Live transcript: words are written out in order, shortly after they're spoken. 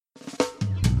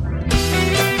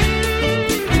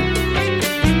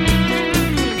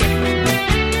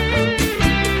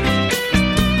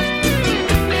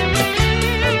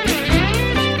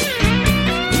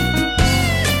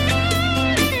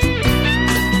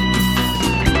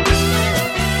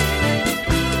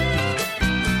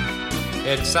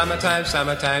It's summertime,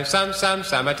 summertime, summertime,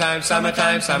 summertime,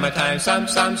 summertime, summertime,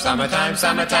 summertime, summertime,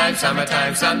 summertime,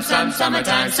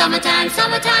 summertime, summertime,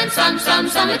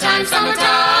 summertime, summertime.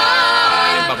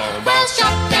 Well,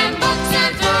 shut them books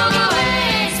and throw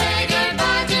away. Say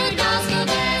goodbye to those good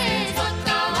days. Put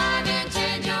the wine and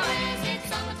change your ways. It's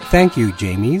summertime. Thank you,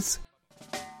 Jamies.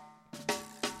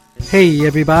 Hey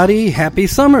everybody, happy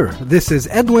summer. This is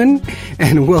Edwin,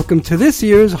 and welcome to this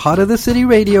year's Heart of the City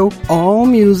Radio All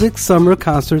Music Summer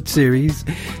Concert Series,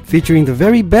 featuring the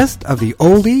very best of the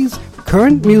oldies,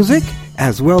 current music,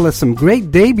 as well as some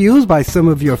great debuts by some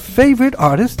of your favorite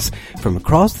artists from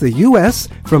across the U.S.,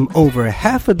 from over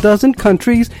half a dozen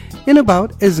countries, in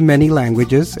about as many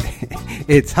languages.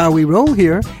 It's how we roll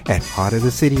here at Heart of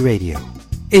the City Radio.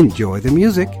 Enjoy the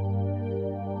music.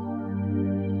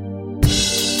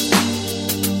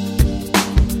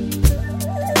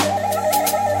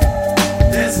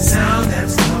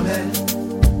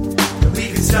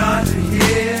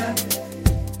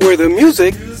 Where the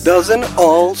music doesn't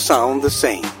all sound the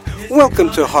same. Welcome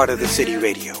to Heart of the City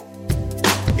Radio.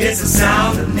 It's the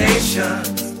sound of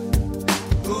nations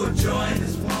who are joined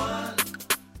as one.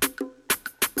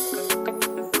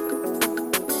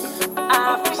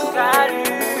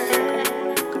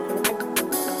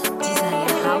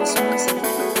 Desire House Music.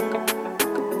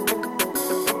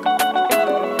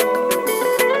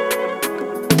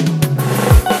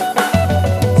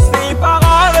 Ces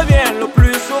paroles reviennent le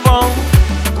plus souvent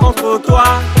contre toi.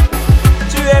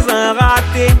 Tu es un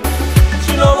raté,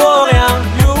 tu ne vaux rien.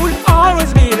 You will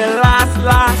always be the last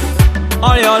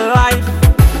all your life.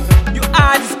 You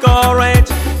are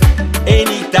discouraged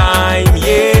anytime,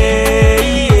 yeah,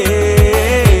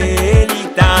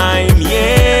 anytime,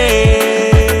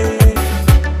 yeah.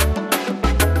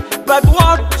 But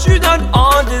what you don't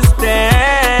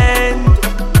understand,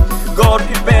 God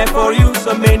prepare for you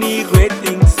so many great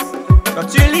things. Quand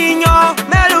tu l'ignores,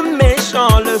 mais le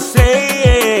méchant le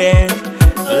sait.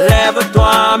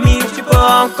 Lève-toi, Mif, tu peux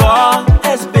encore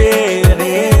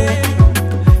espérer.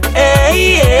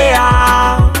 Hey,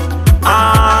 yeah,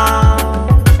 ah.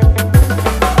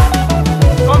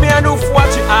 Combien de fois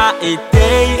tu as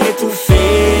été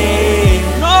étouffé?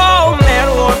 No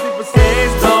matter what people say,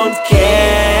 don't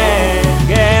care.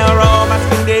 Get wrong,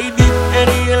 asking David, and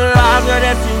realize your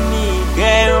destiny.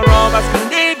 Get wrong, asking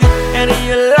David, and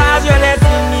realize your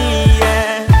destiny.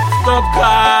 Yeah. Stop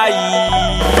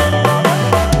crying.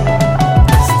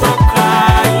 Stop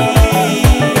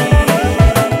crying.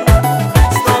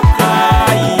 Stop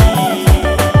crying.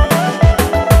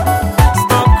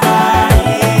 Stop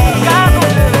crying. Car ton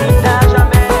jeu n'a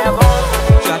jamais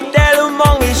avancé. Tu as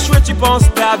tellement échoué, tu penses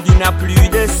ta vie n'a plus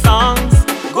de sens.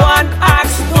 Go and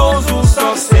ask those who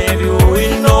succeed, you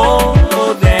will know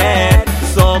that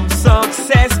some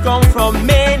success comes from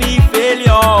many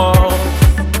failures.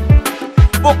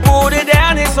 Beaucoup de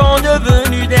derniers sont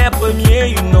devenus des premiers,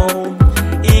 you know.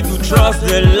 If you trust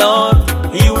the Lord,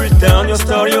 He will turn your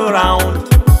story around.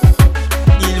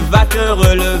 Il va te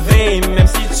relever même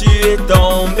si tu es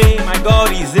tombé. My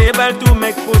God is able to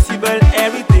make possible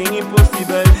everything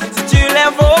impossible. Si tu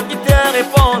l'invoques, il te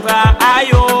répondra.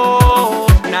 Aïe oh,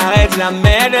 n'arrête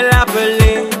jamais de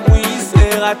l'appeler. Oui, il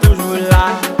sera toujours là.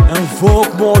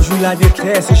 Invoque mon jour la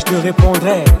détresse et je te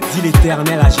répondrai, dit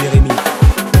l'Éternel à Jérémie.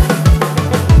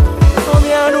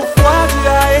 Combien de fois tu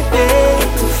as été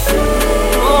étouffé?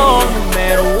 Oh, no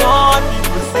matter what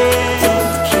people say,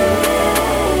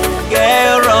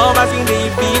 get wrong, asking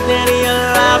David and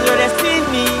realize your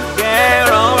destiny. Get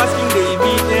wrong, asking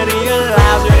David and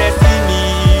realize your destiny.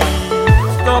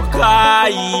 Stop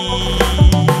crying.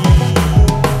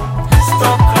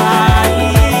 Stop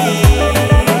crying.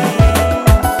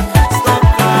 Stop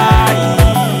crying.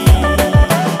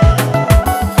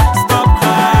 Stop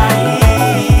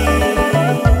crying.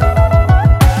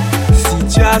 Si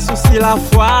tu associes la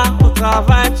foi au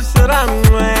travail, tu seras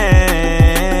loin.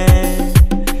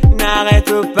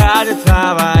 N'arrête pas de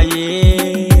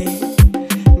travailler.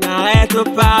 N'arrête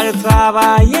pas de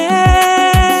travailler.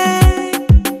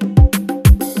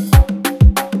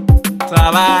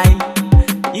 Travaille,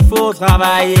 il faut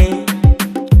travailler.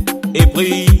 Et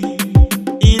prie,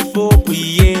 il faut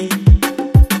prier.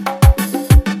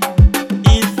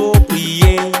 Il faut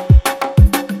prier.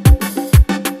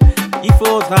 Il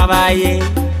faut travailler.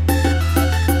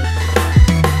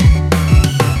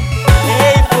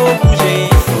 Et il faut bouger.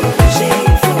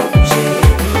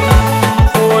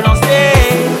 Faut danser.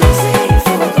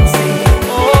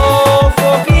 Oh,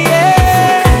 faut crier.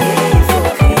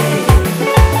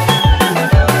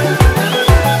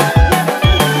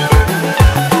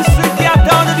 Tous ceux qui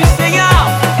attendent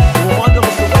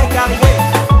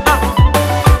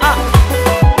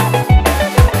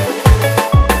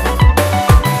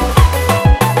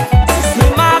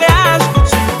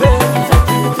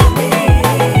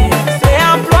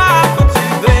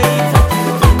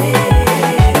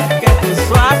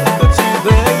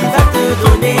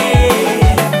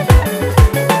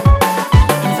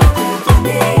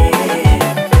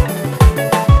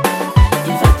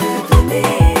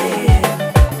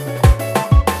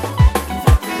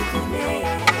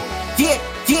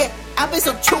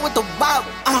been so true with the wild.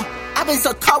 I've been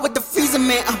so caught with the freezer,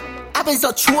 man. I've been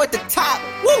so true at the top.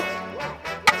 Woo.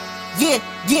 Yeah,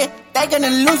 they gonna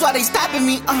lose while they stopping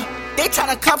me. They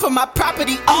tryna come for my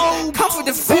property. Come for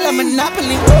the feel of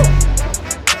monopoly. Woo.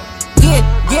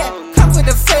 Yeah, come for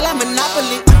the feel of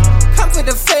monopoly. Come for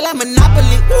the feel of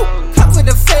monopoly. Woo. Come for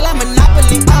the feel of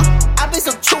monopoly. I've been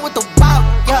so true with the wild.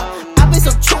 Yeah, I've been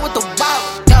so true with the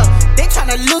wild. Yeah, they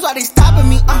tryna lose while they stopping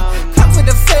me. Come for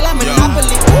the feel of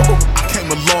monopoly. Woo. I came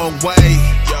a long way,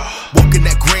 walking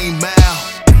that green mile,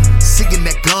 singing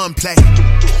that gunplay.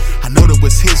 I know that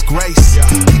was his grace,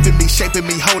 keeping me, shaping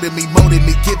me, holding me, molding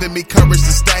me, giving me courage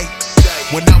to stay.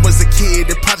 When I was a kid,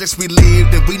 the projects we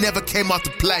lived, and we never came out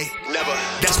to play.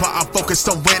 That's why I'm focused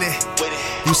on winning.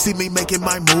 You see me making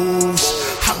my moves.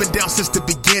 I've been down since the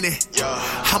beginning.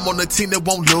 I'm on a team that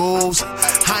won't lose.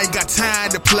 I ain't got time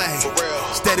to play.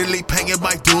 Steadily paying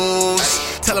my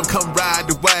dues. Tell them come ride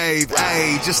the wave.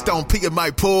 Ayy, just don't pee in my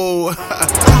pool.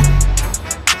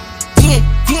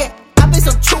 Yeah, I've been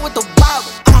so true with the wild.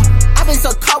 I've been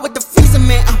so caught with the freezer,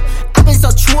 man. I've been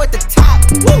so true at the top.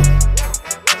 Woo.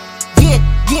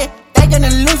 Yeah, they gonna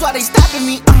lose while they stopping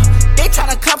me. They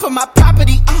tryna come for my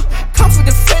property. Come for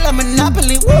the feel of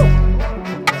monopoly. Woo.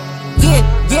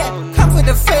 Yeah, come for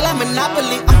the feel of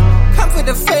monopoly. Come for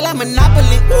the feel of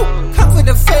monopoly. Woo. Come for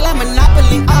the feel of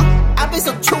monopoly. I've been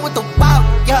so true with the wild.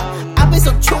 Yeah, I've been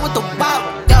so true with the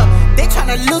wild. Yeah, they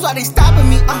tryna lose while they stopping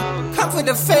me. Come for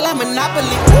the feel of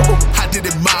monopoly. Woo. I did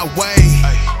it my way,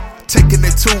 taking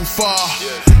it too far.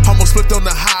 Almost flipped on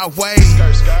the highway,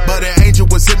 but an angel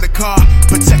was in the car,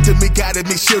 protecting me, guiding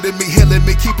me, shielding me, healing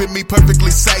me, keeping me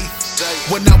perfectly safe.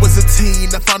 When I was a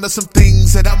teen, I found out some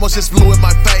things that almost just blew in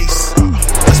my face.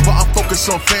 That's why I'm focused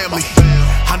on family.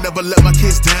 I never let my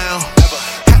kids down.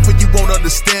 Half of you won't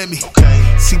understand me.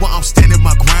 See why I'm standing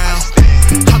my ground.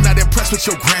 I'm not impressed with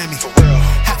your Grammy.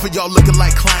 Half of y'all looking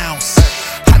like clowns.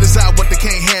 I desire what they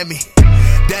can't hand me.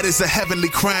 That is a heavenly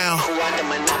crown.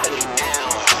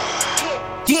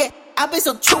 Yeah, I've been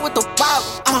so true with the wild.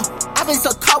 I've been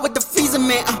so caught with the freezer,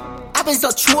 man. I've been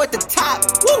so true at the top.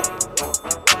 Woo.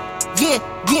 Yeah,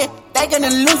 they gonna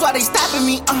lose while they stopping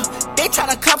me. They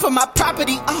tryna come for my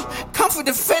property. Come for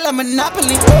the feel of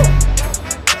monopoly. Woo.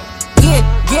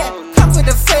 Yeah, come for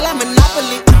the feel of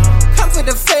monopoly. Come for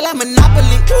the feel of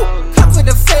monopoly. Woo. Come for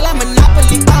the feel of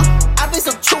monopoly. I've been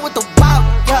so true with the wild.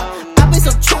 Yeah, I've been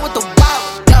so true with the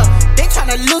wild. Yeah, they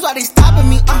tryna lose while they stopping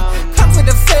me. Come for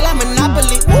the feel of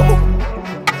monopoly. Woo.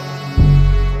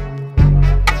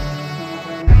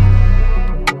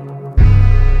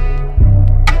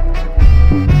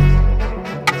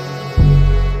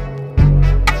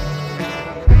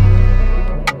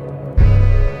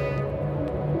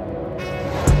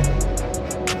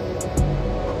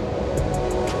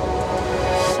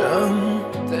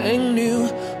 Something new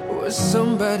was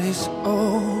somebody's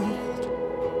old.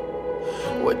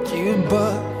 What you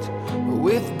bought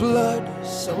with blood,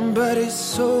 somebody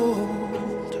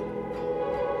sold.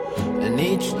 And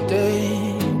each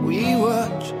day we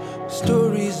watch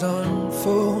stories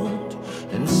unfold,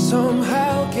 and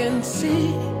somehow can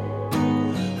see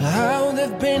how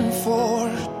they've been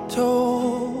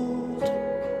foretold.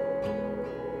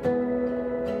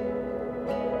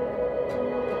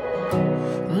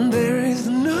 There is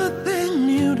nothing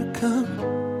new to come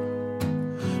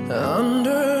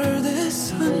under the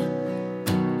sun,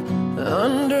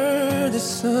 under the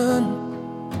sun.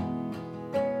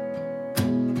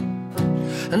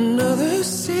 Another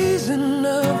season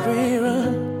of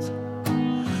reruns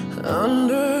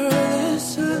under the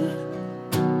sun,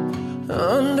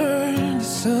 under the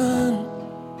sun.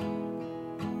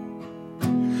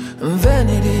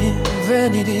 Vanity,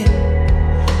 vanity,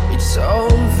 it's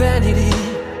all vanity.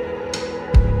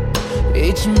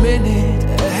 Each minute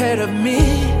ahead of me,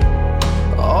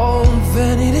 all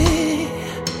vanity.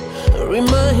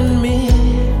 Remind me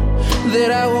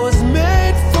that I was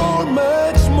made for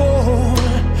much more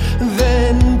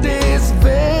than this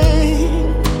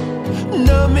vain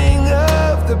numbing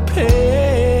of the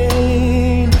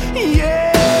pain.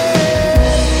 Yeah,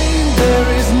 there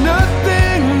is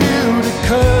nothing new to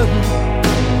come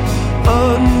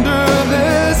under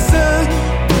the sun,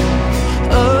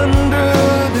 under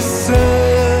the sun.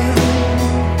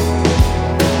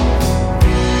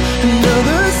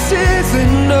 Another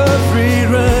season of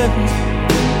reruns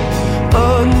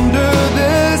under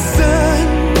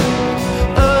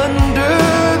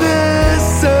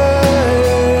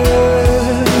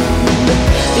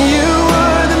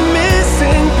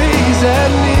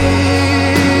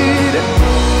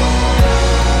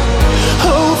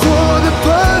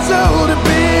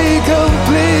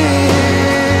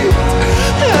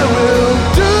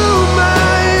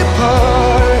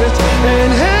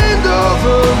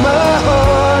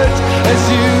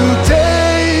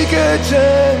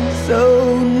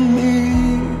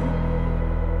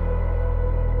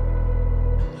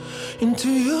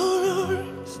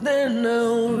yours, then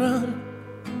I'll run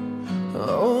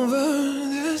over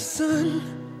the sun,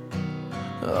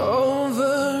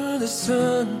 over the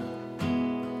sun.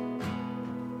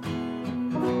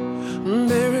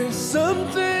 There is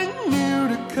something new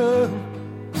to come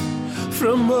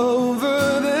from over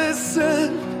the sun,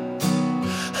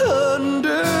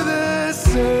 under the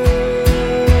sun.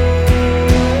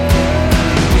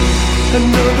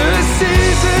 Another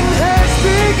season has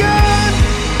begun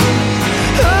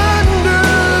under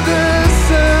the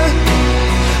sun,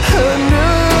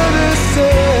 under the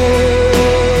sun.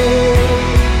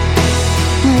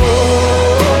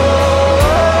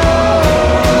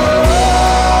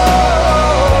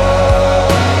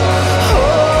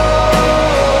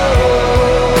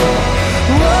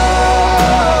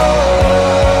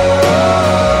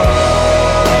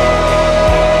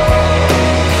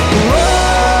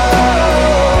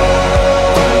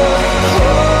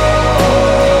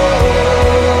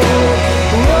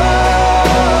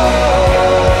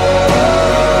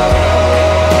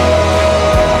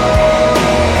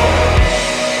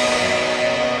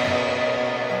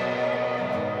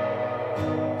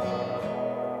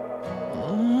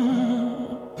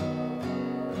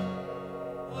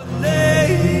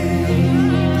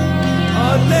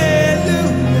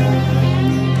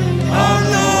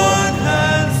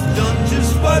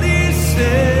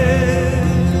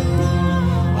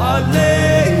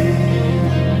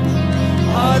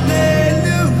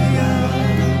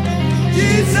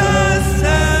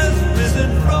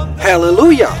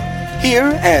 Hallelujah! Here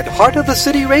at Heart of the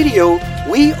City Radio,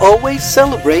 we always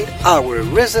celebrate our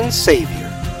risen Savior.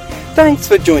 Thanks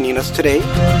for joining us today.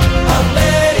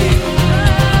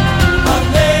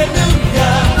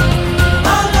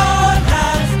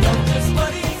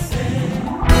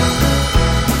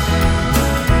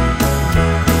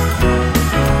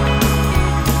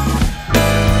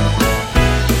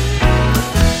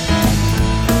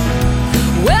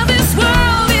 Well, this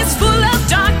world is full of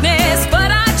darkness, but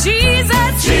our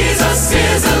Jesus, Jesus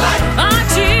is a light. our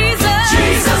Jesus,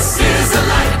 Jesus is a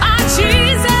light. our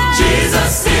Jesus,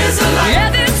 Jesus is a light. yeah,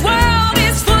 this world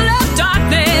is full of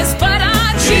darkness, but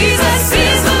our Jesus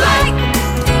is the light.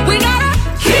 We gotta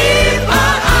keep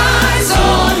our eyes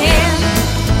on Him.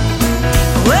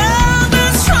 Well,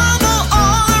 there's trouble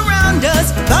all around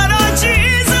us, but our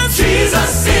Jesus,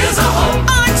 Jesus is a hope.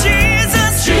 our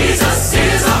Jesus, Jesus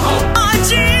is a hope. our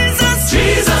Jesus,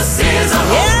 Jesus is a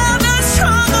hope. yeah, there's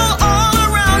trouble all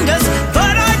around us,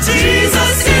 but our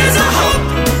Jesus is a hope.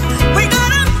 We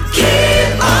gotta keep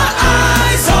our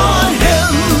eyes on Him.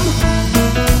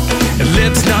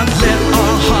 Let's not let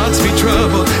our hearts be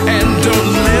troubled, and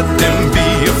don't let them be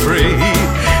afraid.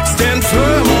 Stand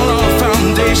firm on our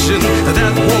foundation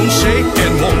that won't shake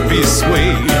and won't be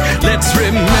swayed. Let's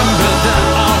remember that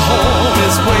our home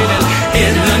is waiting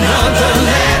in another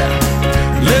land.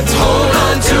 Let's hold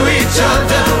on to each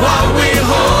other while we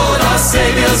hold our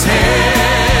Savior's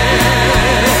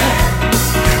hand.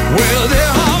 Well,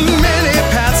 there are many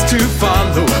paths to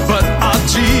follow, but our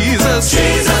Jesus,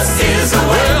 Jesus is a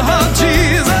way. well, our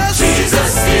Jesus,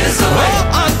 Jesus is a way.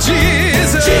 oh, our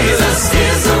Jesus, Jesus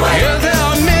is a way. yeah, there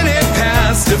are many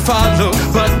paths to follow,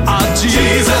 but our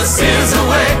Jesus is a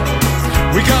way.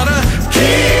 We gotta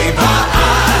keep our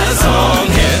eyes on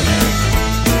Him.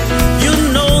 You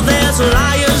know there's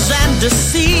liars and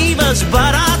deceivers,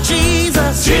 but our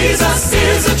Jesus, Jesus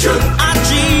is the truth. our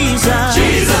Jesus,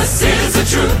 Jesus is the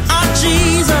truth. our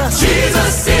Jesus,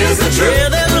 Jesus is the truth. yeah,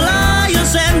 there's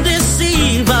liars and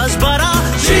deceivers, but our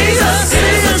Jesus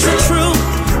is the truth.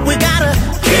 We gotta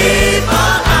keep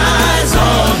our eyes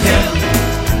on Him.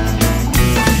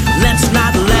 Let's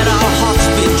not let our hearts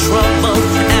be troubled,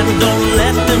 and don't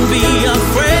let them be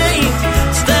afraid.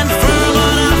 Stand firm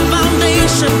on our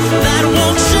foundation that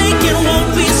won't shake and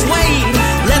won't be swayed.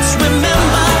 Let's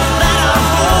remember that our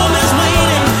home is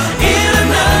waiting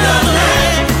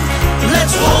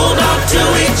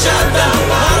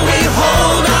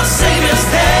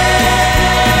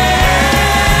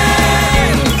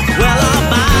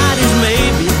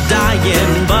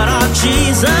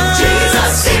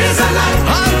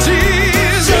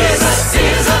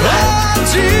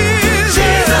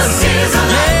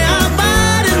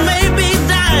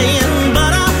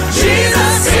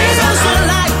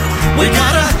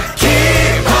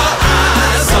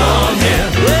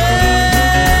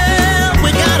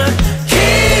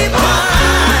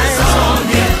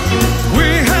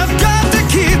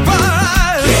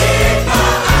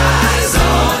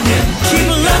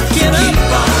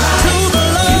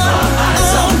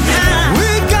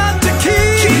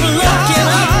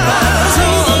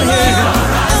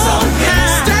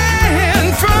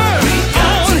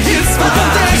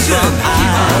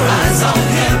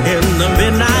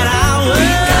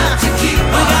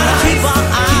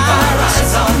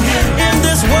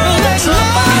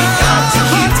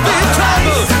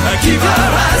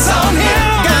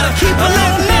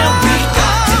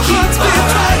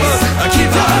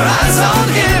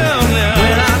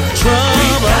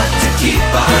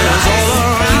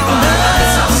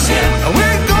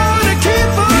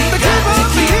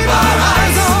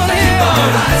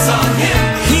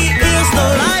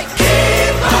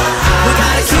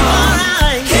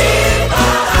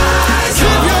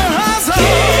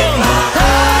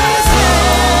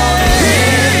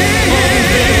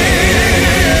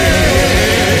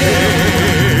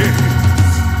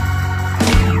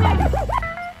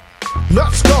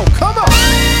Let's go, come on.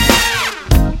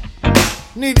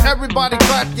 Need everybody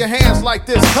clap your hands like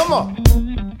this, come on.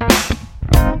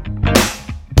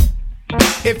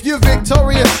 If you're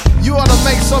victorious, you ought to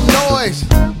make some noise.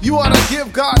 You ought to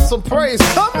give God some praise.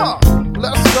 Come on,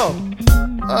 let's go.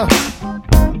 Come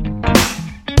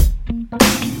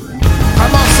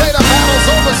on, say the battle's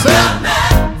over, say it. The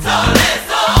battle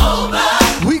is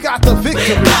over. We got the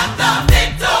victory. We got the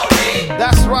victory.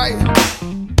 That's right.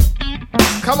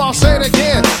 Come on, say it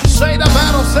again. Say the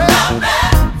battle, say it. The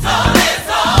battle is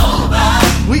over.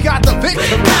 We got the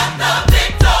victory. We got the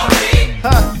victory.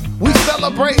 We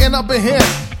celebrating up in here.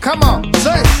 Come on,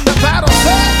 say the battle,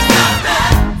 say it. The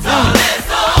battle is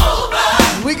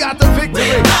over. We got the victory.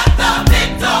 We got the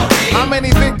victory. How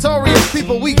many victorious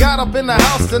people we got up in the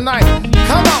house tonight?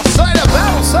 Come on, say the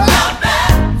battle, say it. The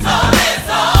battle is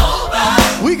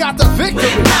over. We got the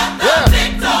victory. We got the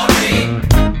victory.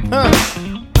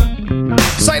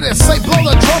 Say this, say blow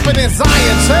the trumpet in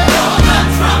Zion, say it. Blow the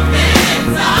trumpet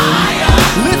in Zion.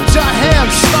 Lift your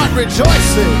hands, start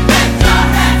rejoicing. Lift your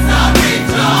hands up,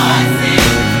 rejoicing.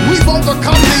 We've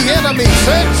overcome the enemy,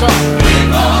 say it, y'all. We've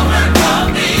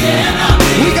overcome the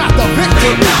enemy. We got the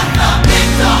victory. We got the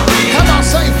victory. Come on,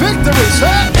 say victory, say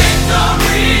it.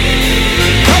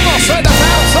 Victory. Come on, say the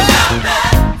battle, say it. The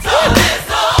battle is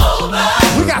over.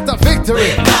 We got the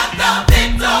victory. We got the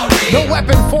victory. No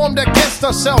weapon formed against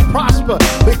us shall prosper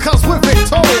because we're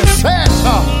victorious, say it,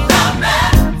 y'all. The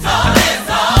battle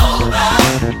is over.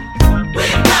 We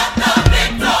got the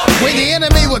victory. When the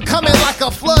enemy would come in like a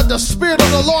flood, the Spirit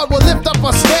of the Lord will lift up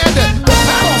a standard. The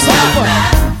battle's over.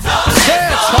 Say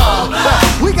it, y'all.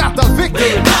 We got the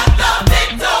victory. We got the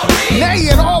victory. Nay,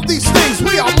 in all these things,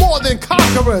 we are more than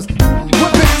conquerors.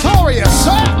 We're victorious,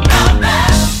 sir. The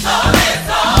battle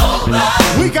is over.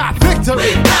 We got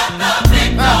victory. We got the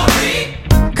victory.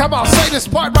 Come on, say this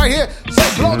part right here. Say,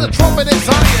 blow the trumpet in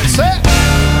Zion, say it.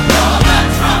 Blow the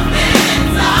trumpet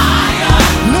in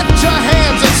Zion. Lift your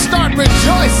hands and start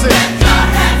rejoicing. Lift your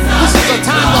hands up, This is a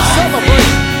time to celebrate.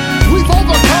 We've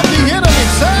overcome the enemy,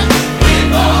 sir.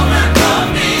 We've overcome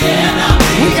the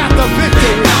enemy. We got the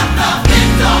victory. We got the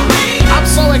victory. I'm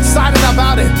so excited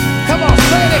about it. Come on,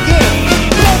 say it again.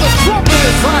 Blow the trumpet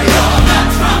in Zion. Blow the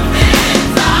trumpet in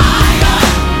Zion.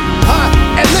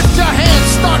 And lift your hands,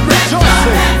 start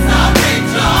rejoicing. Hands up,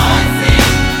 rejoicing.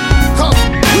 Cause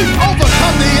we've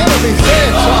overcome the enemy, say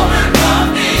it, y'all.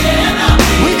 Overcome the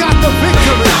enemy. We got the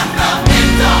victory. Got the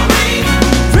victory.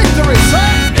 Victory, sir.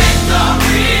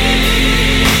 Victory.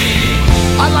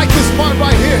 I like this part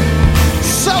right here.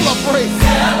 Celebrate.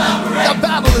 Celebrate. The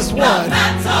battle is won.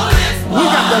 Battle is won. We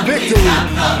got the victory. We got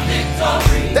the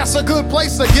victory. That's a good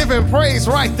place to give him praise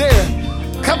right there.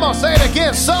 Come on, say it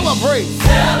again. Celebrate.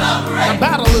 Celebrate. The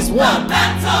battle is won. The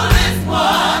battle is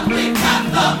won. We got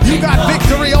the victory. You got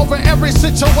victory over every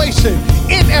situation,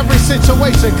 in every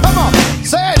situation. Come on,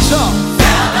 say it, y'all.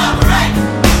 Celebrate.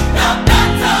 The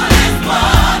battle is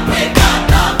won. We got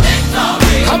the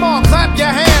victory. Come on, clap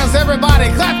your hands, everybody.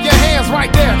 Clap your hands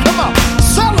right there. Come on,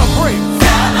 celebrate.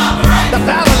 Celebrate. The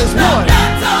battle is won. The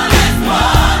battle is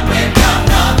won. We got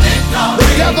the victory. The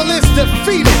devil is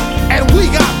defeated, and we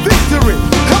got victory.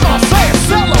 Come on, say it,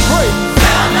 celebrate.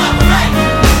 Celebrate.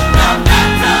 The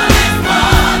battle is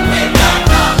won. We got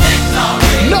the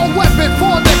victory. No weapon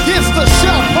formed against us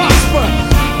shall prosper,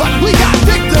 but we got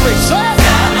victory, sir.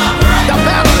 Celebrate. The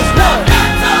battle is won. The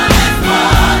battle is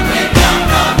won. We got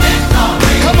the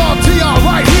victory. Come on, TR,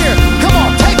 right here. Come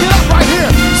on, take it up right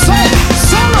here. Say it,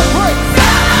 celebrate.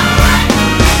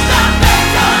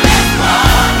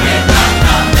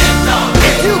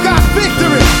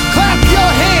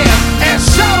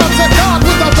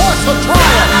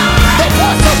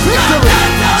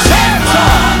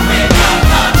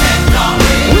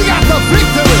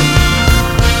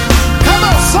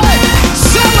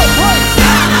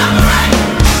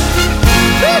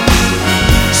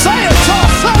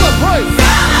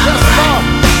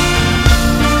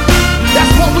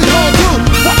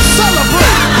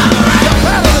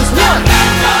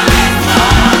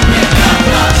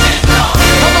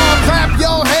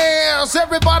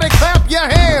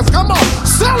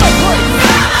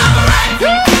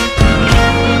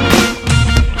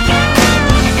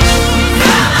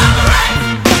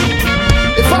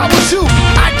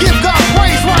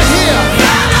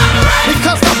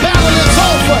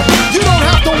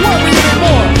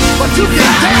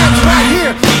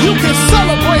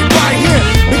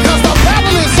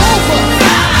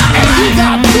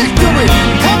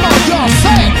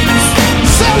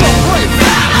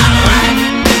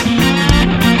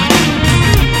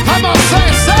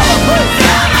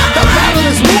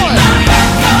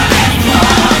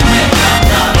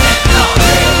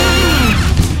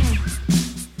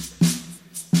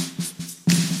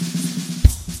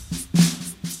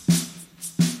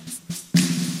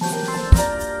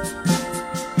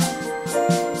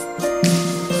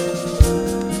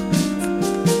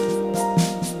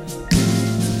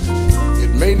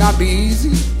 not be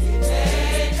easy.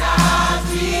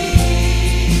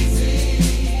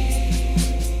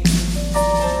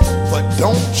 But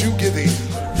don't you give in.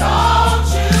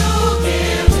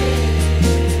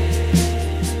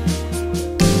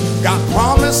 God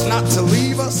promised not to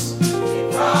leave us.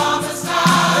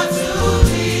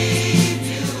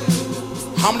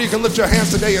 How many can lift your hands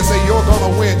today and say you're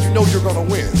gonna win? You know you're gonna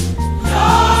win.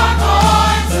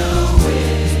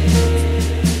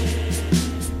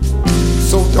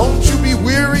 So don't you be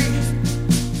weary.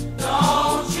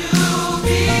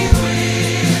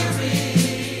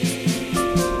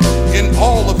 In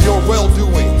all of your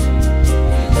well-doing.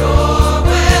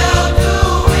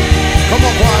 Come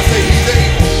on, choir, say he's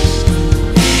able.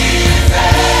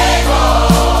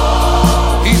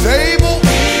 He's able.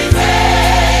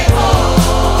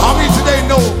 How many today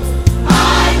know?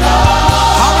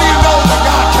 How many know that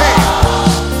God can?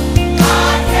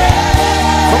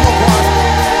 Come on, choir.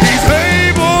 He's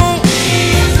able.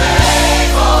 He's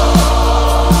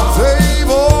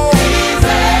able.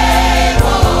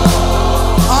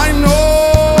 I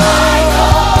know.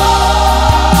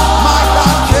 My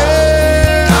God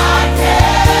can.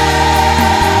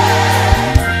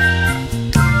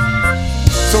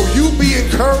 So you be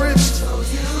encouraged.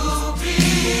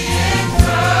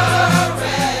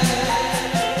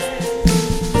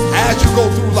 As you go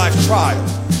through life's trial.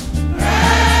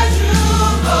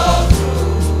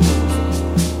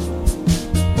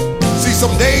 See,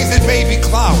 some days it may be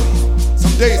cloudy.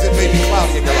 Some days it may be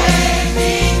cloudy in your life.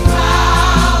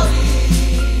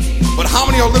 But how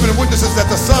many are living witnesses that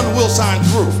the sun will shine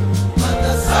through?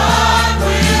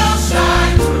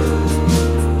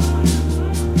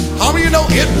 How many know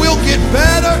it will get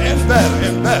better and better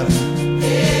and better?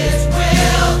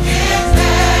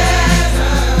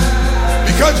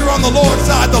 Because you're on the Lord's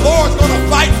side, the Lord's going to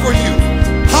fight for you.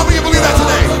 How many believe that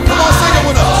today? Come on, sing it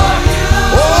with us.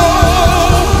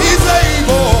 Oh, he's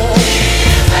able.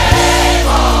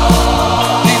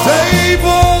 He's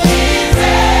able.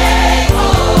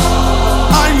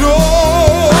 I know.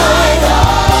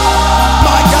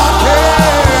 My God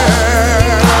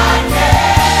can.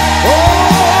 Oh,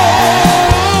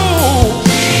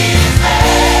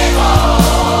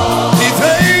 he's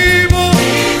able.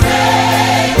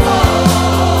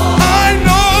 I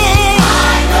know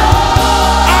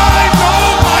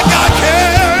my God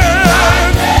can.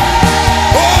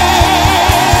 Oh,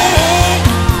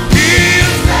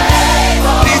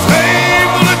 he's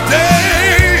able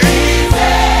today.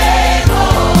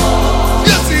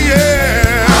 Yes, he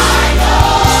is.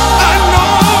 I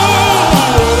know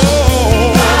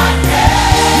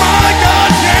my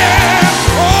God can.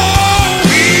 Oh,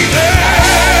 he's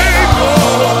able.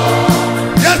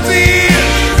 Yes, he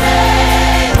is.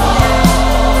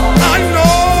 I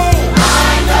know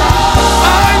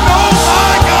my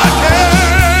God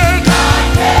can.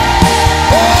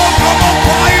 Oh, come on,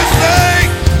 choir, sing.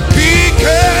 He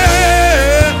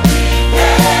can.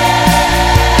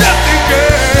 Yes, he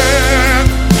can.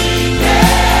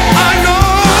 I know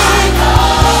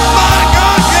my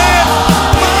God can.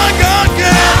 My God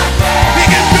can. He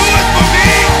can do it for me.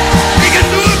 He can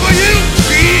do it for you.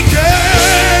 He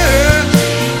can.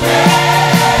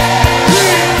 He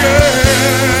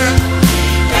can.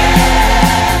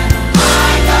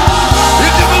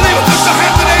 If you believe it, lift your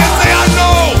hand today and say, I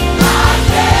know.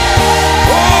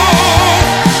 Oh,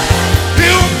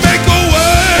 he'll make a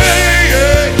way.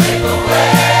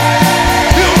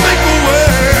 He'll make a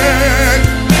way.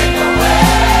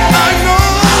 I know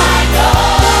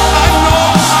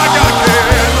my God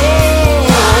can. Oh,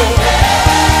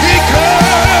 he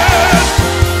can.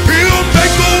 He'll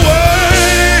make a way.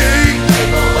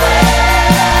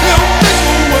 He'll make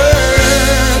a way.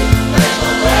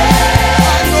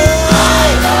 I know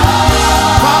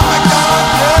my God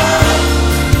can.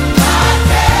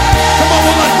 Come on,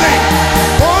 one last thing.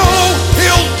 Oh,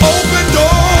 he'll open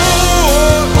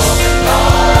doors.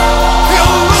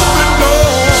 He'll open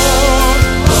doors.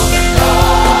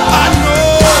 I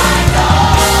know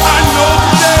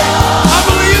today. I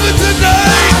believe it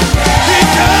today. He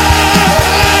can.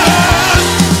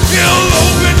 He'll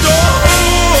open doors.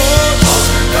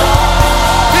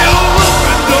 He'll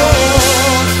open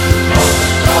doors.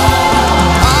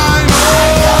 I know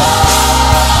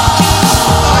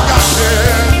my God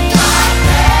can.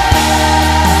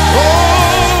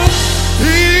 Oh,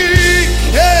 he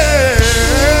can.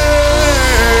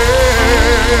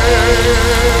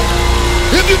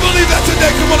 If you believe that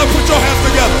today, come on and put your hands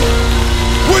together.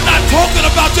 We're not talking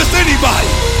about just anybody.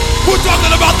 We're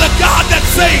talking about the God that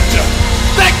saved you.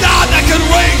 That God that can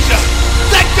raise you.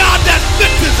 That God that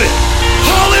fixes it.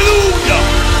 Hallelujah.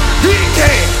 He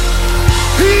can.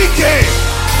 He can.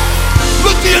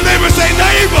 Look to your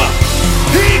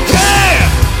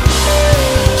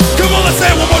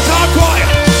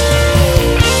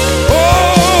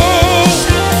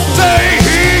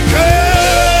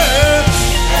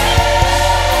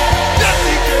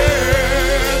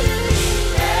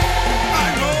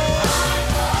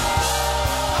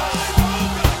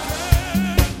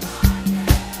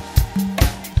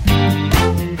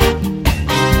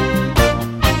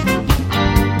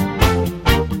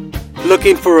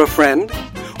Looking for a friend?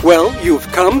 Well, you've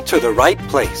come to the right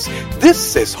place.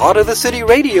 This is Heart of the City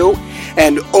Radio,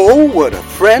 and oh, what a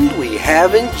friend we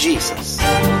have in Jesus.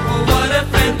 Oh, what a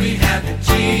friend we have in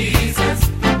Jesus.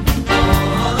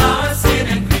 All our sin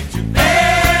and grief to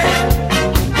bear.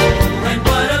 And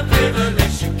what a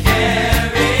privilege to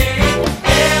carry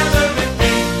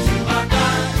everything to our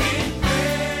God in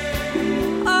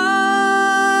prayer.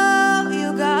 Oh, you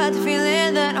got the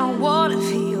feeling that I wanna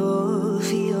feel.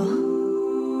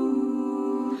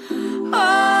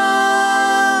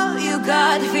 Oh, you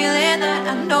got the feeling that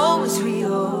I know is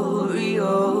real.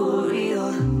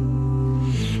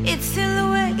 It's in the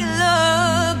way you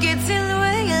look,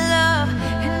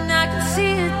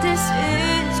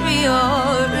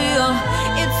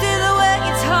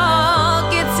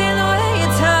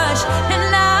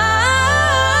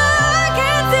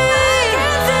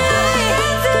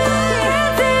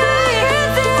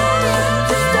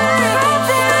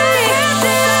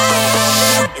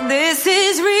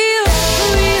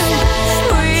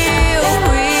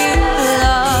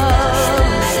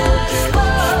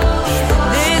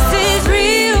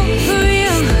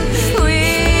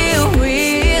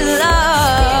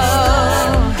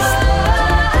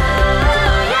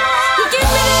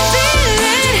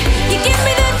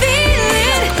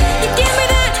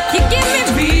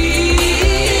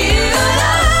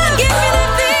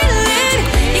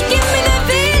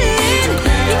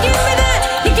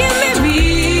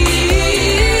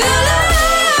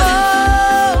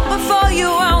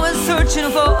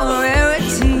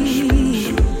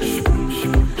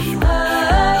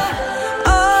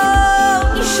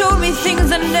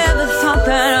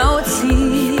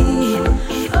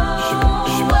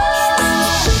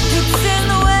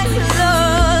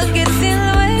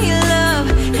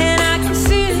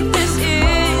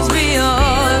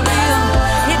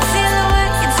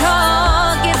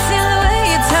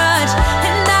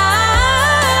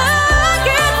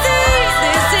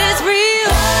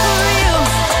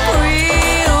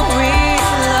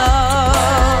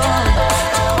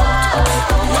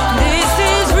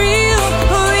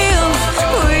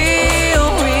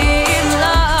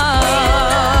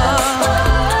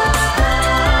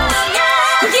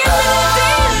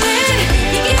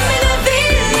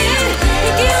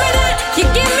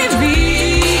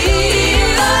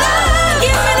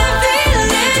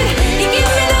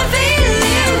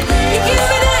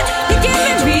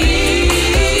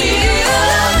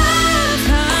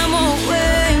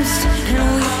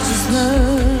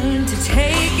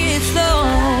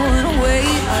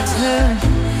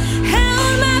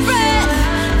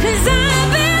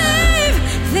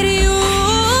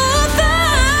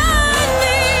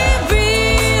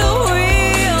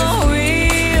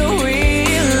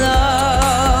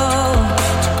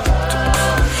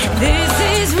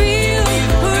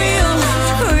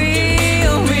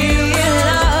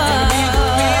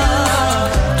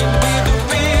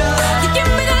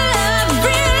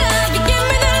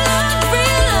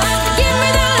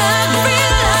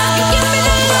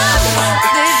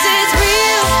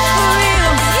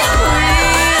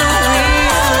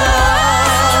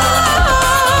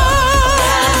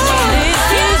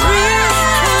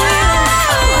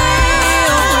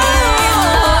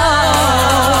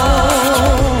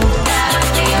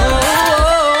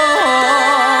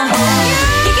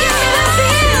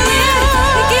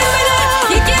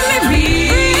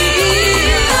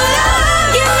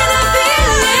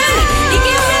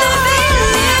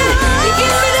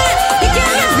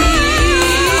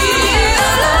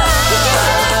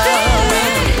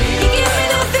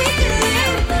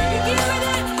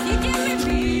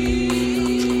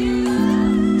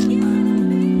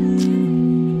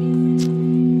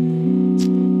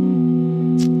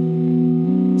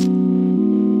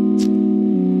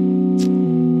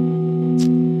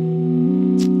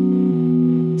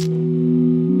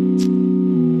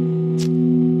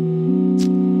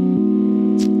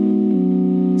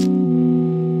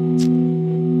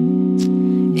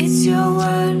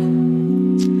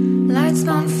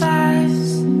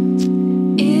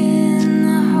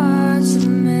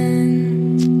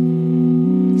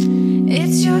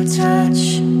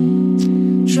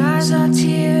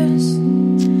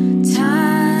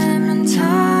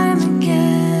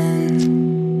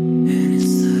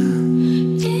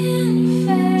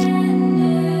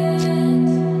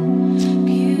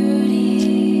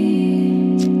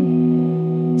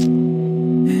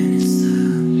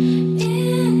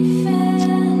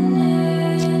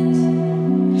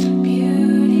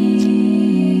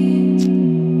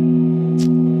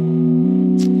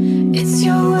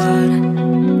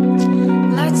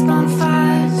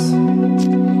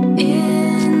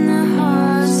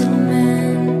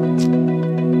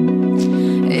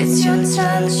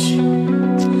 touch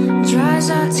dries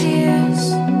our tears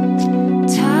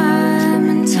time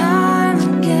and time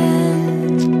again.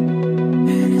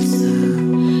 And it's the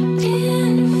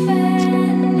infinite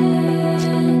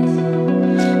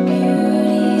beauty.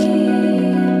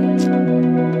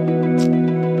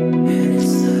 And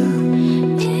it's the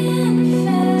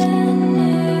infinite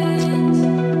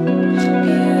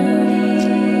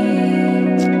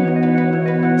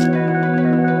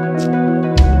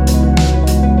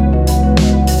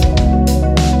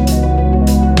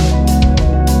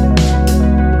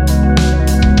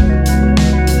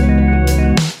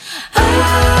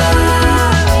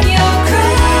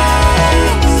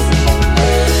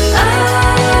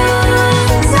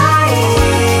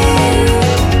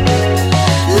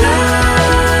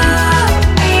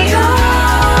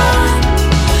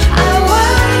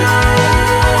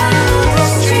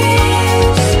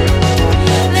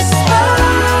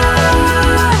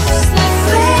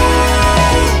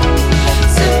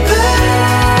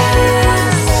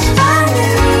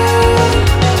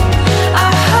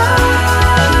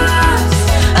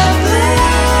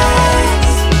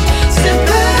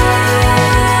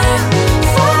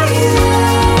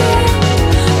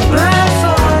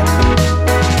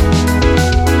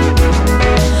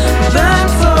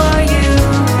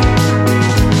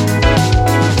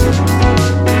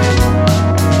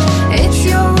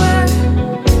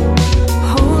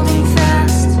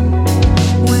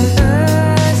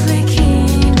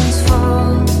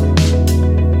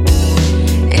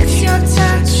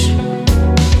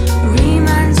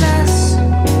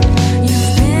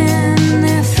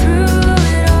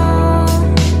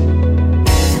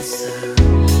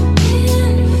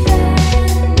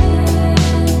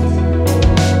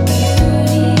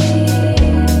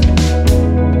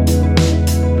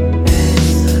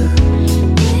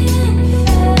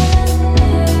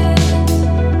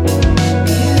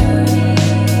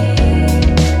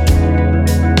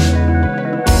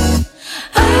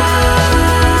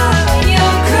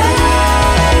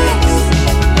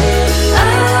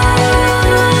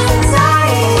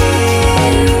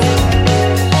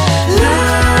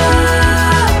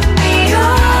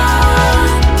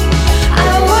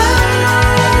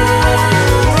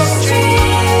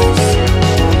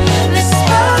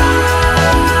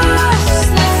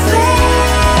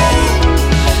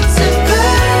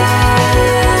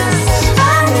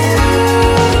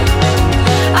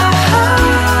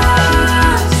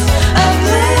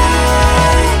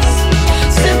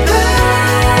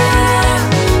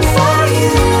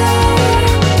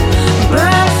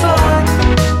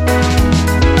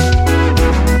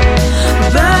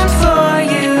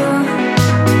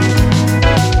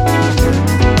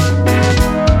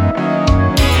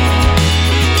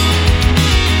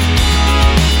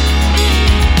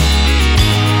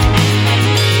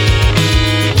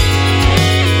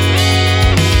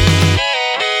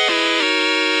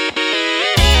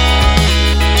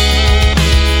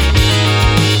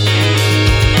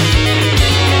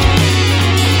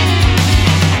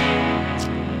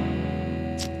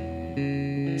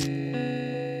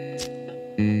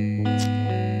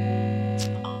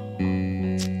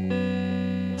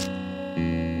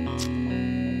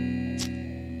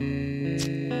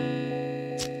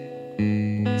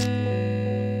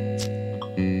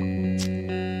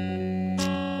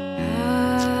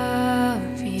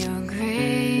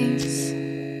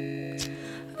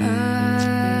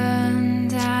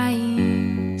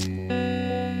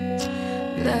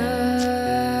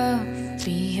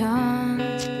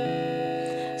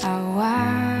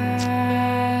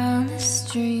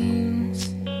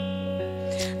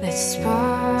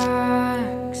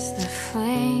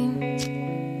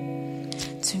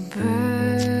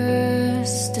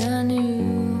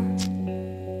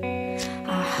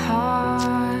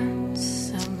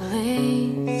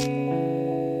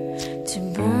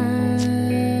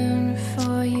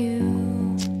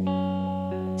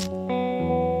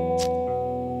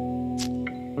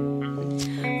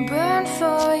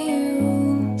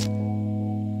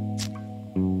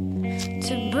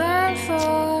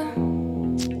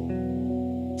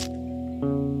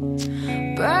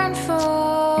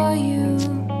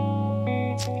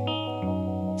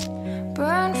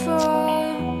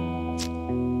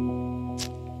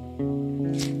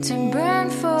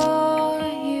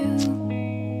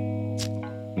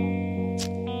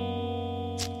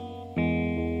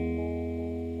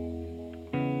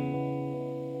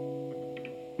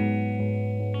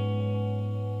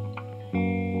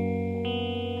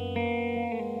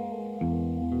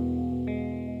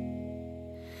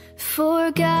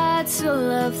For God so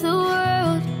loved the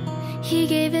world, He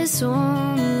gave His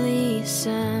only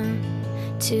Son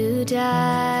to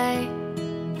die,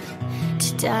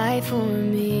 to died for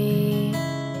me.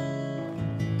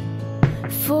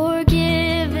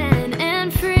 Forgiven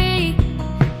and free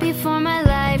before my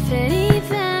life had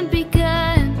even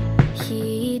begun.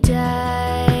 He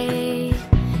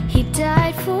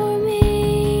died for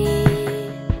me.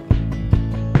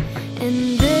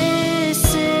 And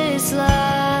this is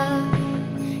love.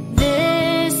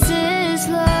 This is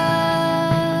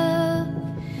love.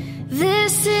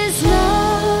 This is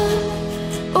love.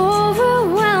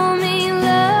 Overwhelming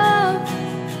love.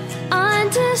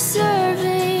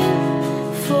 Undeserving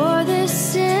for the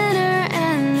sinner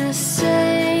and the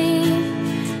saint.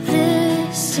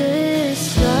 This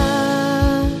is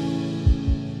love.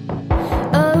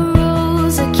 A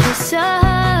rose, a kiss, a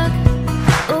hug.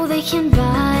 Oh, they can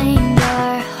bind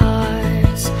our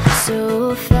hearts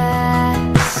so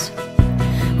fast.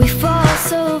 We fall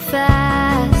so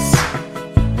fast.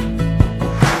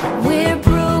 We're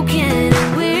broken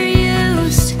and we're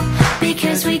used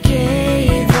because we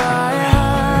gave our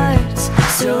hearts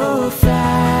so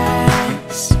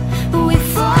fast. We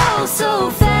fall so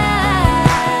fast.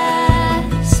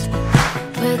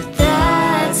 But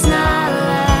that's not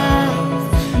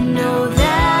love. No,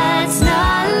 that's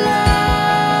not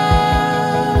love.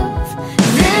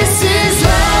 This is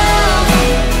love.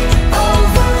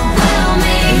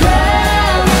 Overwhelming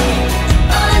love.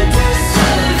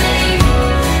 Undeserving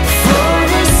for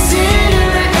the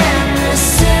sinner and the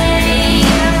saint.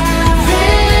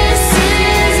 This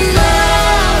is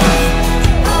love.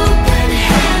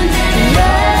 Open-handed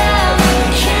love.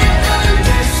 Can't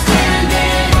understand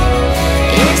it.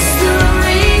 It's the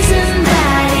reason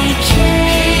that he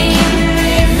came.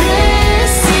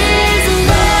 This is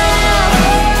love.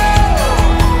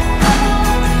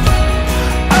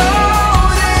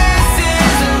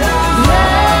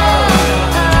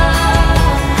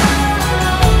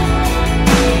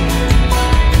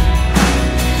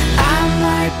 I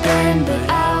might bend, but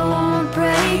I won't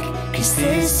break. 'Cause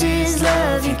this is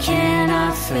love you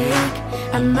cannot fake.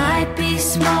 I might be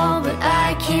small, but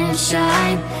I can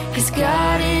shine. 'Cause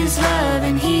God is love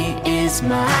and he is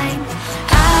mine.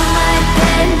 I might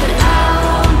bend, but I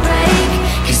won't break.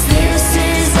 'Cause this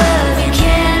is love you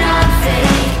cannot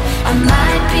fake. I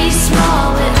might be small,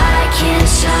 but I can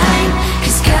shine.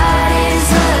 'Cause God is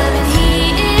love and he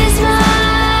is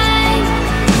mine.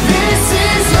 This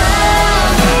is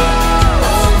love.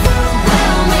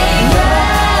 Overwhelming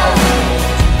love.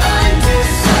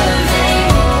 Undeserving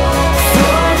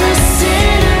for the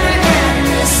sinner and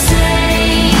the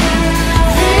saint.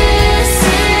 This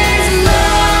is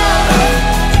love.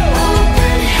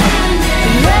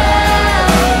 Open-handed love.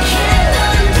 Can't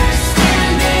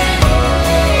understand it.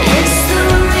 It's the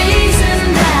reason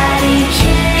that he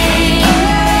came.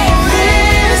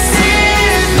 This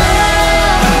is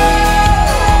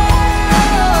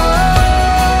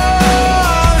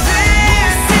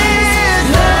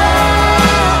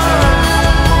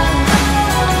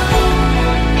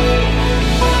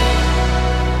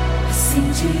I sing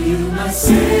to you, my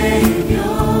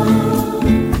Savior.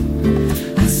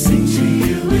 I sing to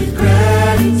you with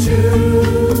gratitude.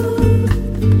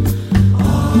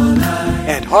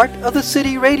 At Heart of the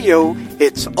City Radio,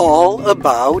 it's all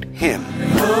about him.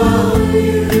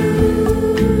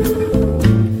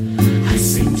 I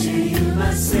sing to you,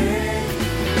 my Savior.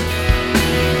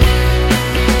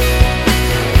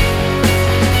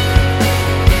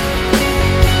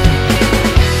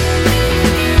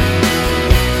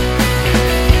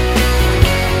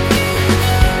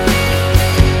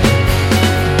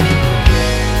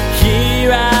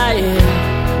 Here I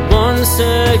am once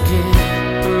again,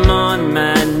 I'm on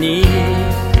my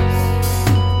knees,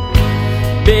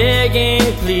 begging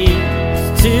please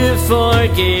to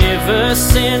forgive a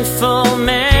sinful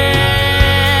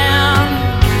man.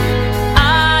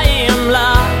 I am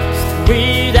lost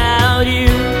without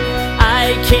you,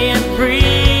 I can't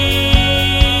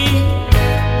breathe.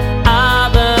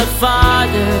 Abba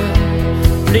Father,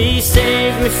 please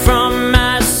save me from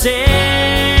myself.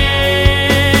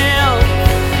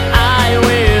 I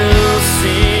will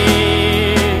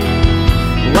sing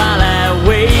while I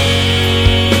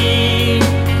wait.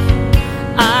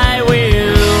 I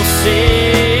will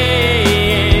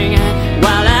sing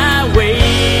while I wait.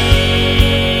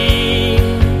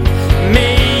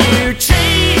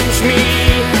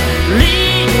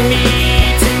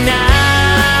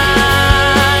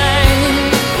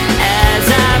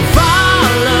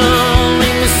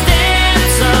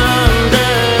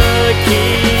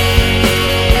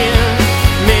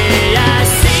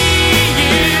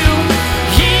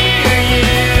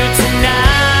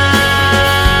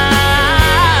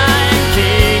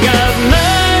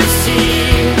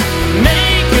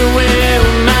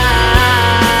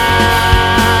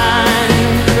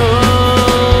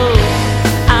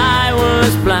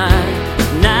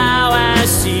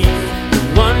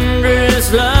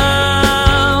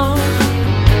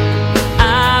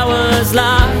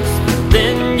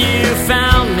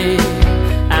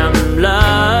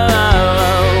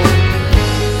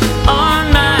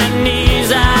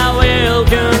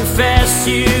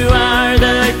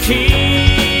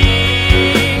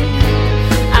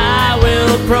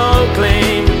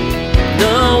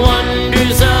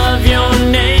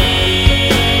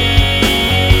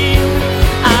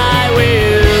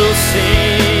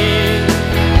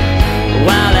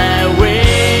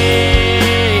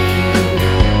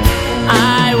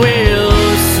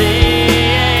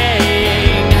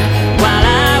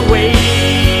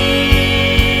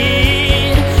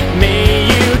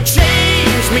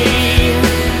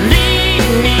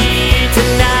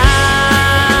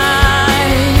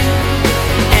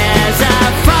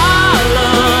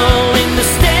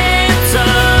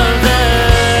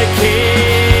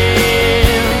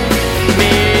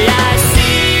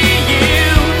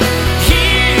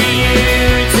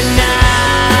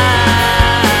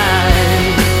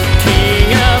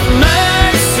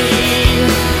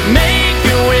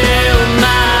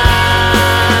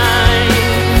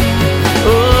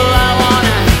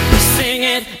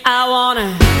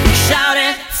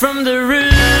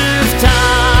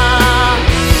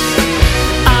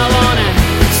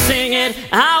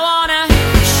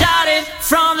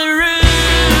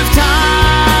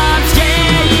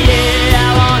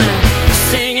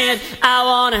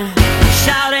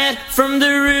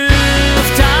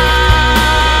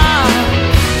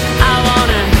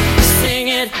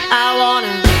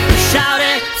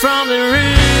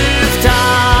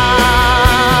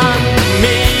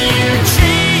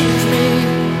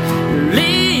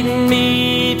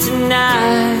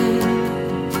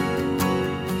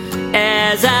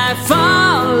 as I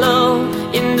follow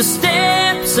in the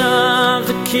steps of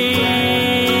the King.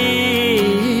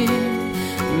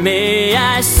 May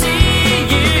I see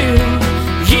you,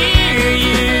 hear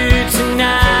you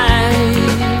tonight,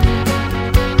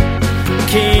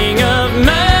 King of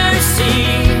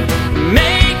mercy,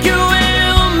 make your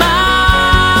will mine.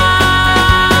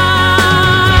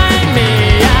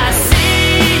 May I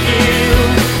see you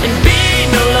and be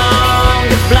no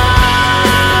longer blind,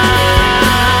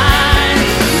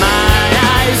 my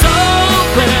eyes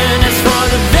open as for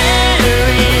the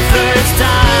very first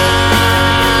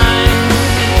time.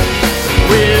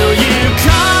 Will you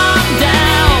come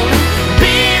down,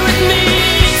 be with me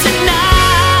tonight,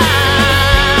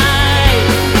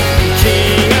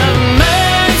 King of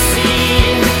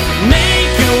mercy,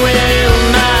 make your will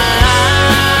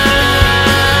mine,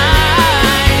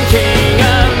 King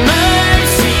of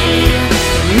mercy,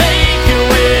 make your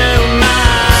will mine,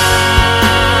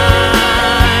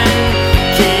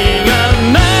 King of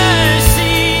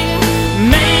mercy,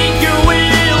 make your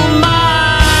will mine.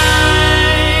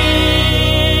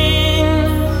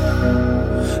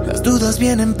 Las dudas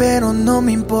vienen pero no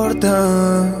me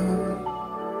importa,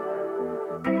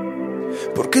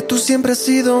 porque tú siempre has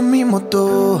sido mi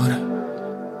motor.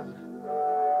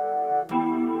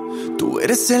 Tú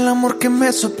eres el amor que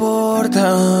me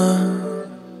soporta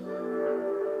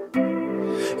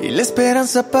y la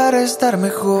esperanza para estar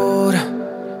mejor.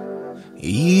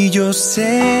 Y yo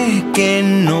sé que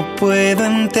no puedo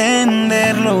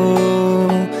entenderlo,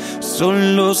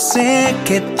 solo sé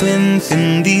que tú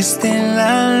encendiste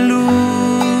la luz.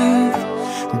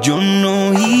 Yo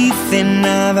no hice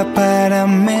nada para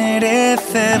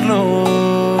merecerlo,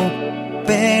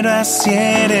 pero así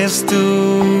eres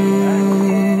tú.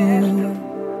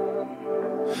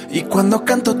 Y cuando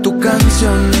canto tu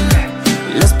canción,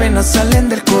 las penas salen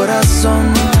del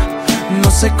corazón.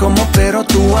 No sé cómo, pero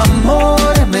tu amor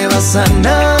me va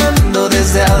sanando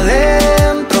desde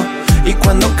adentro. Y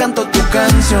cuando canto tu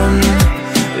canción,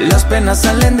 las penas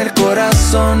salen del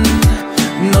corazón.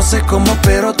 No sé cómo,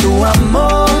 pero tu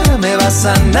amor me va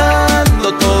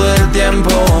sanando todo el tiempo.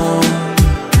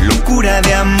 Locura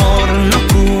de amor,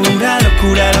 locura,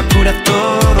 locura, locura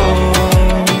todo.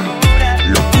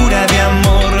 Locura de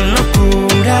amor,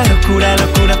 locura, locura,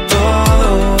 locura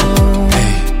todo.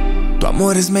 Tu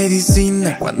amor es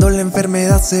medicina cuando la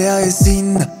enfermedad se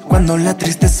avecina, cuando la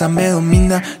tristeza me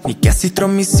domina. Ni que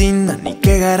acitromicina, ni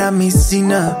que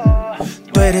garamicina.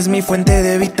 Tú eres mi fuente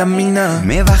de vitamina.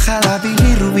 Me baja la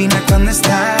bilirrubina cuando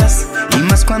estás, y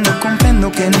más cuando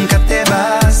comprendo que nunca te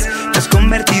vas. Te has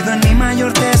convertido en mi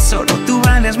mayor tesoro, tú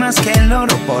vales más que el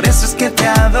oro, por eso es que te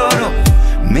adoro.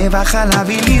 Me baja la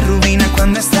bilirrubina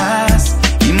cuando estás,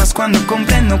 y más cuando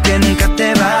comprendo que nunca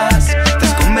te vas. Te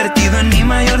has convertido en mi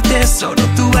mayor tesoro,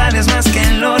 tú vales más que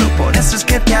el oro, por eso es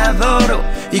que te adoro.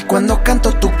 Y cuando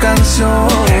canto tu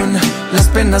canción, las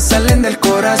penas salen del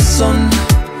corazón.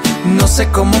 No sé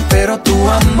cómo, pero tu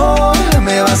amor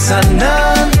me va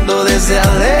sanando desde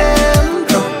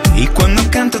adentro. Y cuando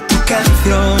canto tu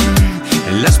canción,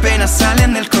 las penas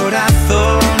salen del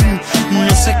corazón.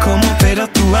 No sé cómo, pero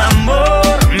tu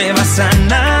amor me va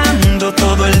sanando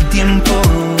todo el tiempo.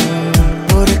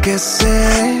 Porque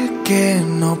sé que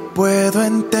no puedo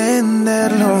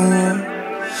entenderlo,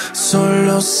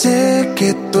 solo sé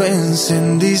que tú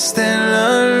encendiste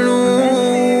la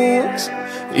luz.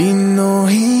 Y no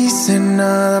hice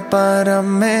nada para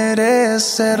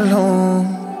merecerlo,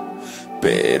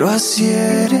 pero así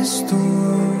eres tú.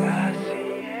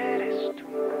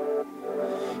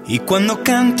 Y cuando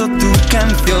canto tu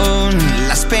canción,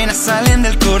 las penas salen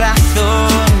del corazón.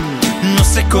 No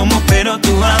sé cómo, pero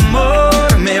tu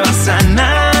amor me va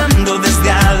sanando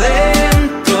desde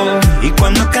adentro. Y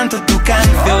cuando canto tu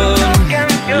canción,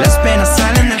 las penas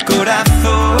salen del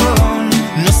corazón.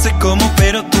 No sé cómo,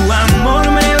 pero tu amor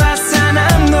me va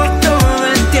sanando todo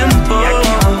el tiempo.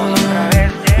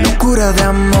 Locura de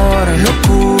amor,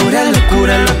 locura,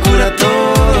 locura, locura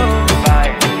todo.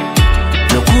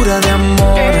 Locura de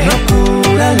amor,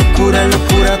 locura, locura,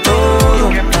 locura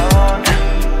todo.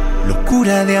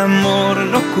 Locura de amor,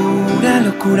 locura,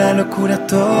 locura, locura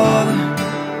todo.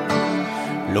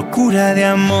 Locura de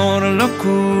amor,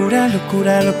 locura,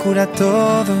 locura, locura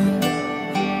todo.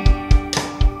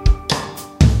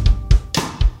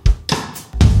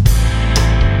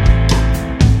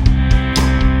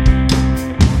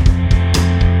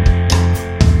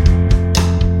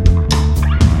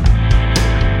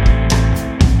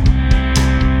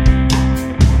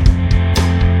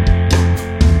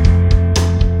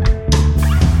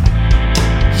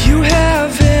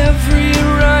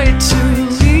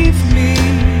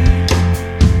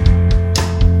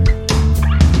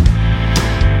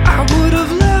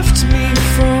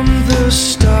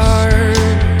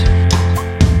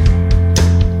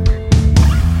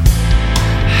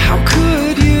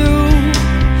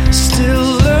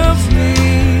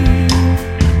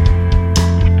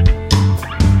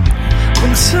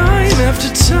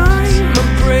 after time I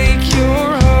break your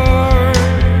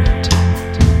heart.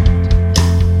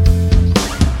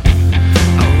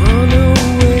 I run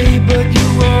away, but you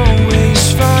always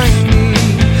find me.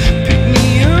 Pick me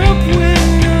up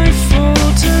when I fall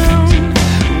down.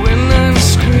 When I'm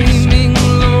screaming,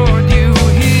 Lord, you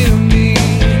hear me.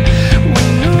 When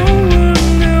no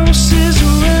one else is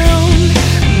around,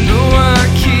 no, I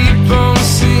keep on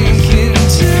sinking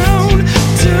down,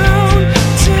 down,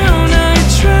 down. I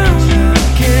drown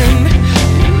again.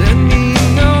 You let me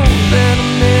know that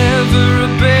I'm never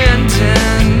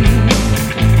abandoned.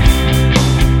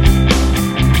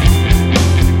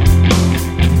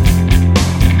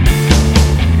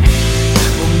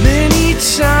 Well, many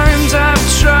times I've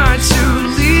tried to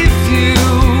leave you,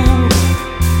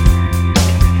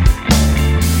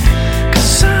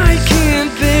 'cause I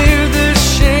can't bear the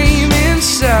shame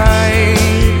inside.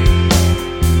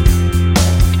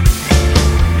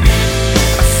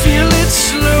 I feel it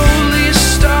slowly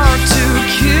start to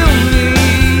kill me.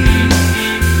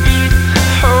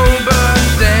 Oh, but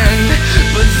then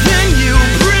you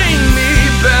bring me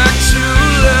back to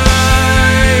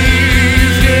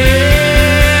life.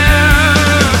 Yeah,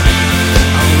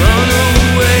 I run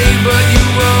away, but you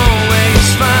always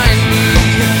find me.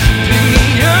 Pick me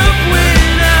up when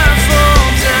I fall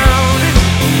down.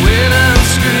 When I'm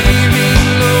screaming,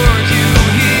 Lord, you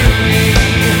hear me.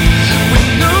 When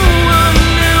no one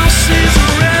else is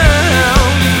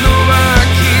around, no, I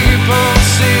keep on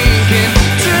sinking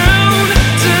down,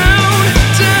 down,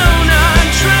 down. I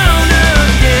drown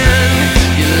again.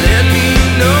 You let me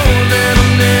know that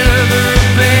I'm never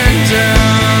abandoned.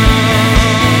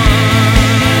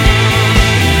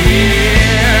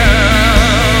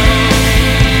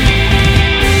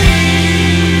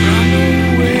 Run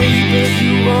away, but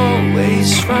you always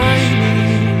find me.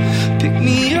 Pick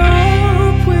me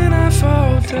up when I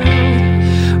fall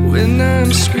down. When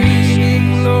I'm screaming,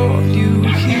 Lord, you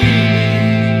hear me.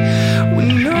 When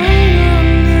no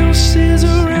one else is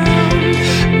around,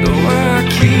 no, I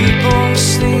keep on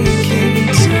sinking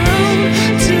down,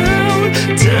 down,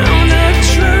 down. I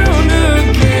drown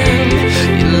again.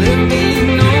 You let me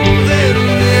know that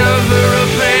I'm never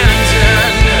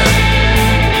abandoned.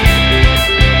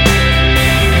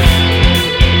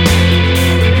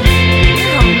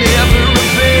 I'm never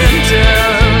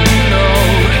abandoned, no.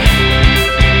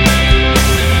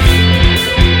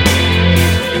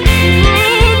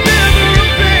 Never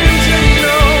abandoned,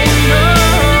 no, no.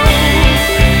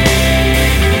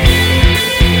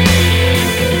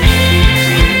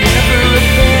 Never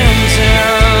abandoned.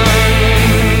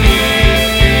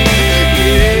 Yeah,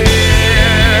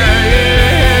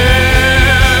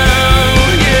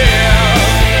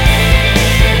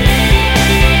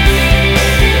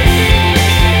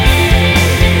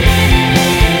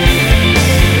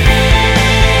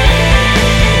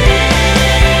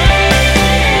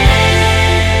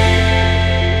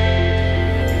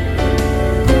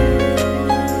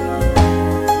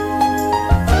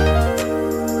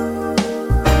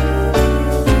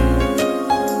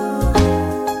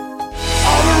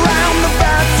 all around the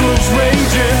battle's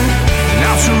raging,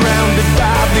 now surrounded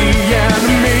by the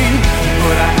enemy.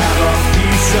 But I have a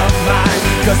peace of mind,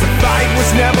 'cause the fight was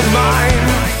never mine.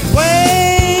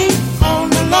 Wait on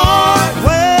the Lord,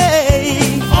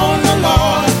 wait on the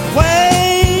Lord,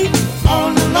 wait on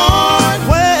the Lord,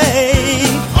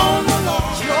 wait on the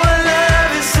Lord. Your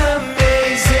love is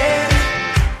amazing.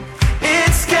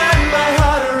 It's got my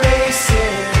heart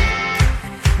racing.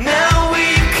 Now we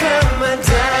come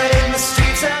undone in the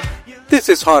streets of This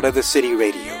is Heart of the City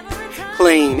Radio,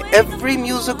 playing every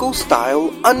musical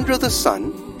style under the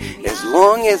sun, as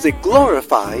long as it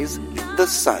glorifies the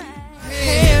sun.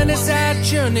 hand as I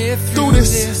journey through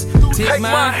this. Take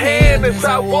my hand as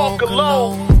I walk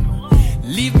alone.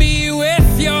 Leave me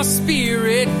with your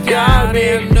spirit, God,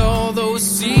 and all those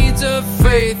seeds of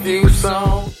faith you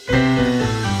sow.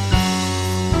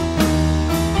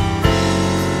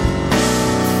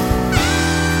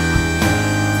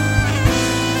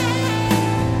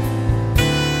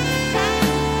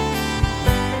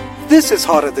 This is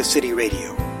Heart of the City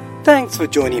Radio. Thanks for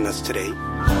joining us today.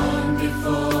 Long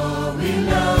before we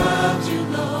loved you,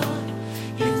 Lord,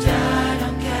 you died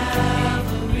on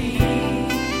Calvary.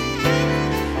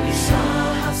 You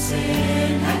saw how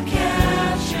sin had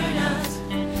captured us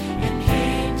and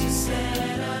came to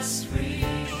set us free.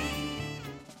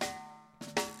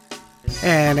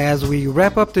 And as we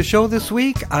wrap up the show this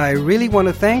week, I really want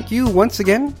to thank you once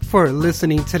again for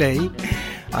listening today.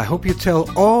 I hope you tell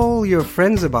all your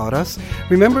friends about us.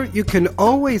 Remember, you can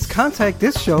always contact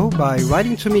this show by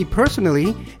writing to me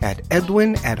personally at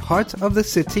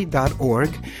edwin@heartofthecity.org,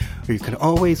 Or you can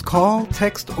always call,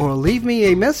 text, or leave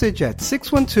me a message at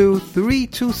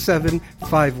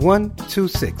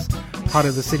 612-327-5126. Heart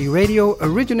of the City Radio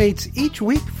originates each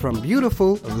week from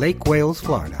beautiful Lake Wales,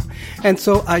 Florida. And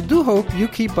so I do hope you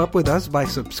keep up with us by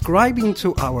subscribing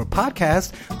to our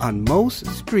podcast on most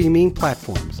streaming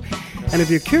platforms. And if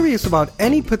you're curious about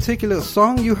any particular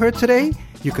song you heard today,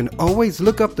 you can always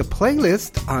look up the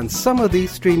playlist on some of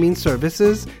these streaming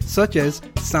services, such as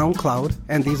SoundCloud,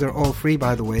 and these are all free,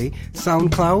 by the way,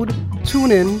 SoundCloud,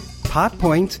 TuneIn,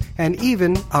 Podpoint, and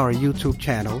even our YouTube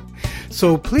channel.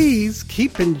 So please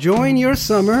keep enjoying your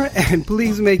summer, and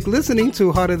please make listening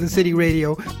to Heart of the City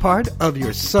Radio part of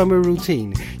your summer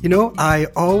routine. You know, I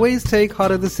always take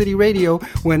Heart of the City Radio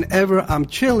whenever I'm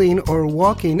chilling or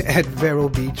walking at Vero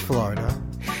Beach, Florida.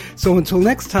 So until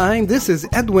next time, this is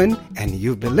Edwin, and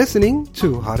you've been listening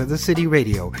to Heart of the City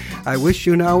Radio. I wish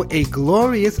you now a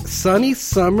glorious, sunny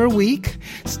summer week.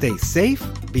 Stay safe,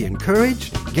 be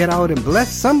encouraged, get out and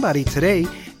bless somebody today,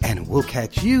 and we'll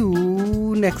catch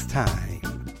you next time.